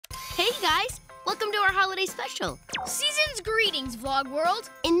Hey guys, welcome to our holiday special. Season's greetings, Vlog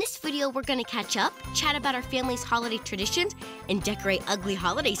World. In this video, we're gonna catch up, chat about our family's holiday traditions, and decorate ugly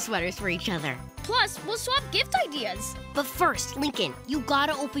holiday sweaters for each other. Plus, we'll swap gift ideas. But first, Lincoln, you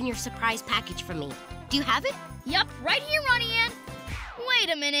gotta open your surprise package for me. Do you have it? Yup, right here, Ronnie Anne.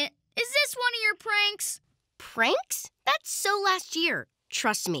 Wait a minute. Is this one of your pranks? Pranks? That's so last year.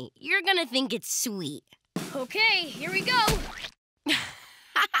 Trust me, you're gonna think it's sweet. Okay, here we go.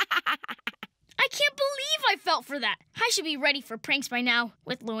 I can't believe I fell for that. I should be ready for pranks by now,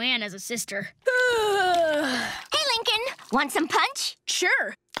 with Luann as a sister. Hey, Lincoln, want some punch?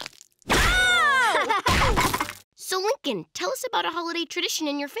 Sure. So, Lincoln, tell us about a holiday tradition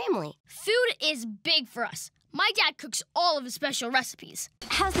in your family. Food is big for us. My dad cooks all of his special recipes.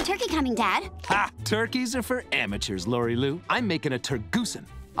 How's the turkey coming, Dad? Ha! Turkeys are for amateurs, Lori Lou. I'm making a turgoosen.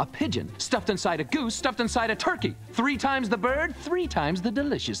 A pigeon stuffed inside a goose, stuffed inside a turkey. 3 times the bird, 3 times the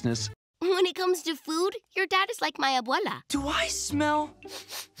deliciousness. When it comes to food, your dad is like my abuela. Do I smell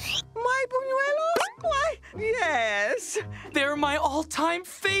my buñuelos? Why, yes. They're my all-time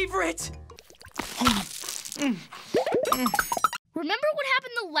favorite. Remember what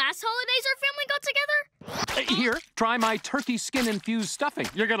happened the last holidays our family got together? Here, try my turkey skin-infused stuffing.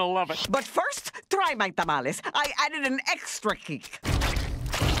 You're gonna love it. But first, try my tamales. I added an extra kick.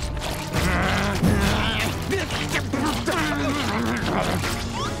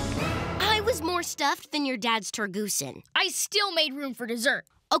 I was more stuffed than your dad's turgoosen. I still made room for dessert.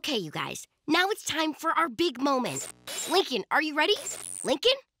 Okay, you guys, now it's time for our big moment. Lincoln, are you ready?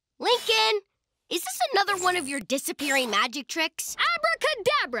 Lincoln? Lincoln! Is this another one of your disappearing magic tricks?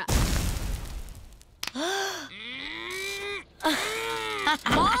 Abracadabra!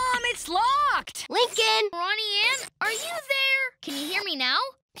 Mom, it's locked! Lincoln! Ronnie Anne, are you there? Can you hear me now?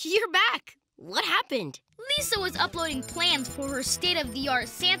 You're back. What happened? Lisa was uploading plans for her state-of-the-art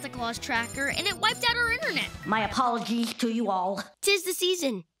Santa Claus tracker, and it wiped out her internet. My apologies to you all. 'Tis the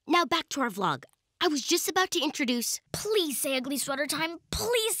season. Now back to our vlog. I was just about to introduce... Please say ugly sweater time.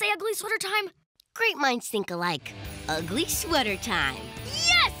 Please say ugly sweater time. Great minds think alike. Ugly sweater time.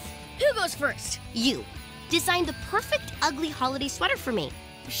 Yes! Who goes first? You. Design the perfect ugly holiday sweater for me.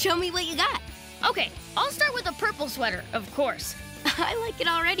 Show me what you got. Okay, I'll start with a purple sweater, of course. I like it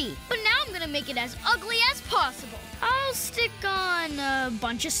already. But now I'm gonna make it as ugly as possible. I'll stick on a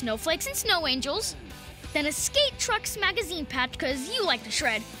bunch of snowflakes and snow angels, then a Skate Trucks magazine patch because you like to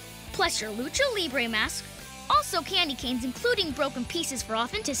shred, plus your Lucha Libre mask, also candy canes including broken pieces for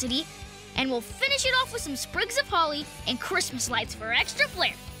authenticity, and we'll finish it off with some sprigs of holly and Christmas lights for extra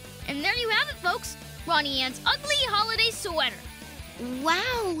flair. And there you have it, folks. Ronnie Anne's ugly holiday sweater.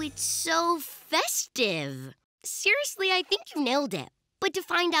 Wow, it's so festive. Seriously, I think you nailed it. But to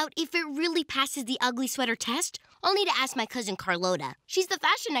find out if it really passes the ugly sweater test, I'll need to ask my cousin Carlota. She's the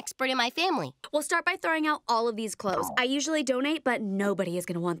fashion expert in my family. We'll start by throwing out all of these clothes. I usually donate, but nobody is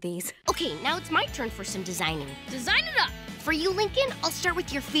gonna want these. Okay, now it's my turn for some designing. Design it up. For you, Lincoln, I'll start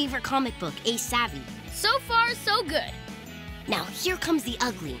with your favorite comic book, Ace Savvy. So far, so good. Now, here comes the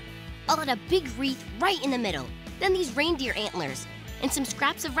ugly. I'll add a big wreath right in the middle, then these reindeer antlers, and some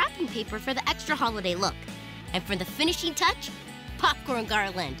scraps of wrapping paper for the extra holiday look. And for the finishing touch, popcorn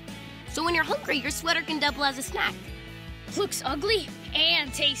garland. So when you're hungry, your sweater can double as a snack. Looks ugly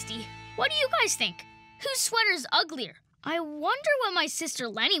and tasty. What do you guys think? Whose sweater's uglier? I wonder what my sister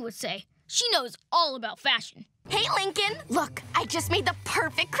Lenny would say. She knows all about fashion. Hey, Lincoln, look, I just made the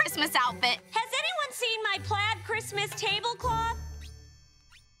perfect Christmas outfit. Has anyone seen my plaid Christmas tablecloth?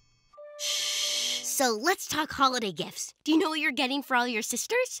 So let's talk holiday gifts. Do you know what you're getting for all your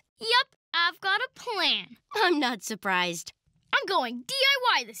sisters? Yup, I've got a plan. I'm not surprised. I'm going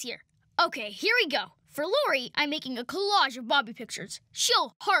D.I.Y this year. Okay, here we go. For Lori, I'm making a collage of Bobby pictures.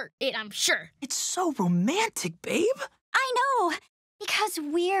 She'll heart it, I'm sure. It's so romantic, babe. I know, because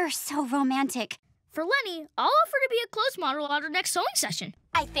we're so romantic. For Lenny, I'll offer to be a clothes model at our next sewing session.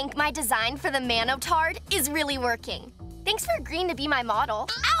 I think my design for the Manotard is really working. Thanks for agreeing to be my model.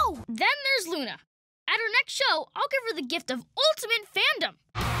 Ow! Then there's Luna. At her next show, I'll give her the gift of ultimate fandom.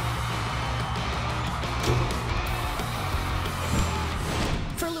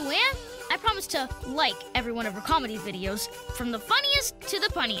 For Luann, I promise to like every one of her comedy videos, from the funniest to the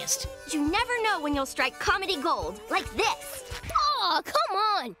punniest. You never know when you'll strike comedy gold, like this. Aw, come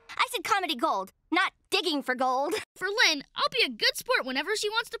on. I said comedy gold, not digging for gold. For Lynn, I'll be a good sport whenever she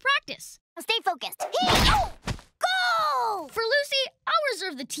wants to practice. Now stay focused. Goal! For Lucy, I'll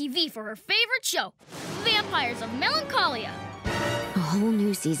reserve the TV for her favorite show, Vampires of Melancholia. A whole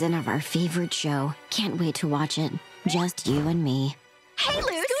new season of our favorite show. Can't wait to watch it. Just you and me. Hey,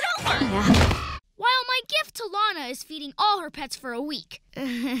 Luce. Yeah. While my gift Tita Lana is feeding all her pets for a week.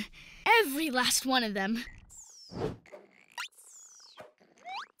 Every last one of them. For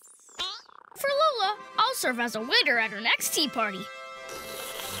Lola, I'll serve as a waiter at her next tea party.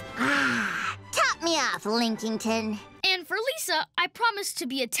 Top me off, Linkington. And for Lisa, I promised to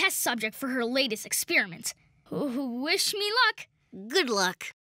be a test subject for her latest experiment. Wish me luck. Good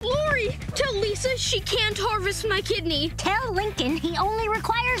luck. Lori, tell Lisa she can't harvest my kidney. Tell Lincoln he only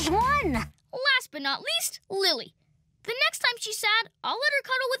requires one. Last but not least, Lily. The next time she's sad, I'll let her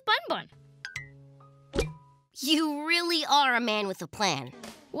cuddle with Bun Bun. You really are a man with a plan.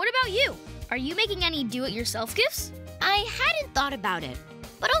 What about you? Are you making any do-it-yourself gifts? I hadn't thought about it,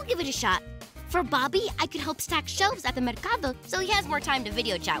 but I'll give it a shot. For Bobby, I could help stack shelves at the Mercado so he has more time to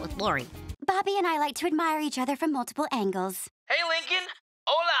video chat with Lori. Bobby and I like to admire each other from multiple angles. Hey, Lincoln.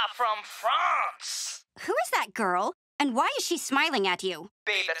 Hola from France. Who is that girl? And why is she smiling at you?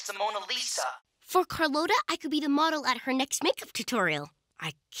 Babe, that's the Mona Lisa. For Carlota, I could be the model at her next makeup tutorial.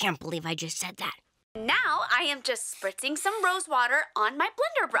 I can't believe I just said that. Now I am just spritzing some rose water on my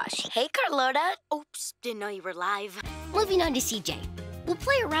blender brush. Hey, Carlota. Oops, didn't know you were live. Moving on to CJ. We'll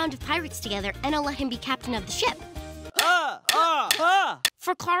play a round of pirates together, and I'll let him be captain of the ship.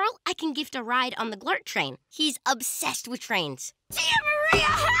 For Carl, I can gift a ride on the Glart train. He's obsessed with trains. Tia Maria,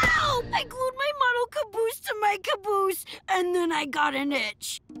 help! I glued my model caboose to my caboose, and then I got an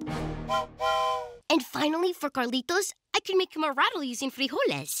itch. And finally, for Carlitos, I can make him a rattle using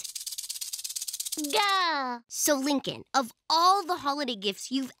frijoles. Gah! So, Lincoln, of all the holiday gifts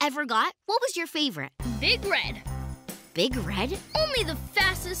you've ever got, what was your favorite? Big Red. Big Red? Only the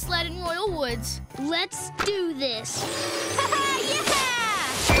fastest sled in Royal Woods. Let's do this.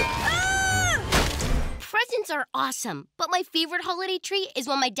 Presents are awesome, but my favorite holiday treat is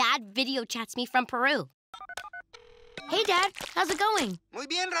when my dad video chats me from Peru. Hey, Dad. How's it going? Muy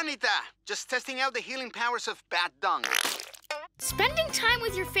bien, Ranita. Just testing out the healing powers of bat dung. Spending time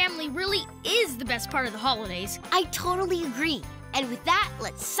with your family really is the best part of the holidays. I totally agree. And with that,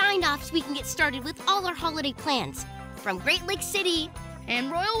 let's sign off so we can get started with all our holiday plans. From Great Lake City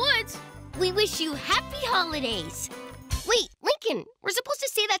and Royal Woods, we wish you happy holidays. Wait, Lincoln, we're supposed to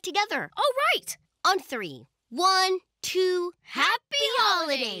say that together. Oh, right. On 3. 1, 2, happy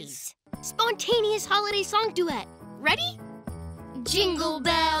holidays. Spontaneous holiday song duet. Ready? Jingle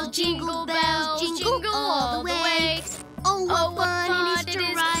bells, jingle jingle all the way. Oh, what fun it is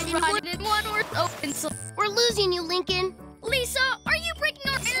to ride in one horse open sleigh. We're losing you, Lincoln. Lisa, are you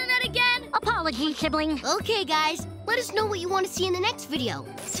breaking our internet again? Apologies, sibling. Okay, guys. Let us know what you want to see in the next video.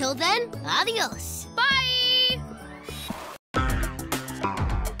 Till then, adios. Bye!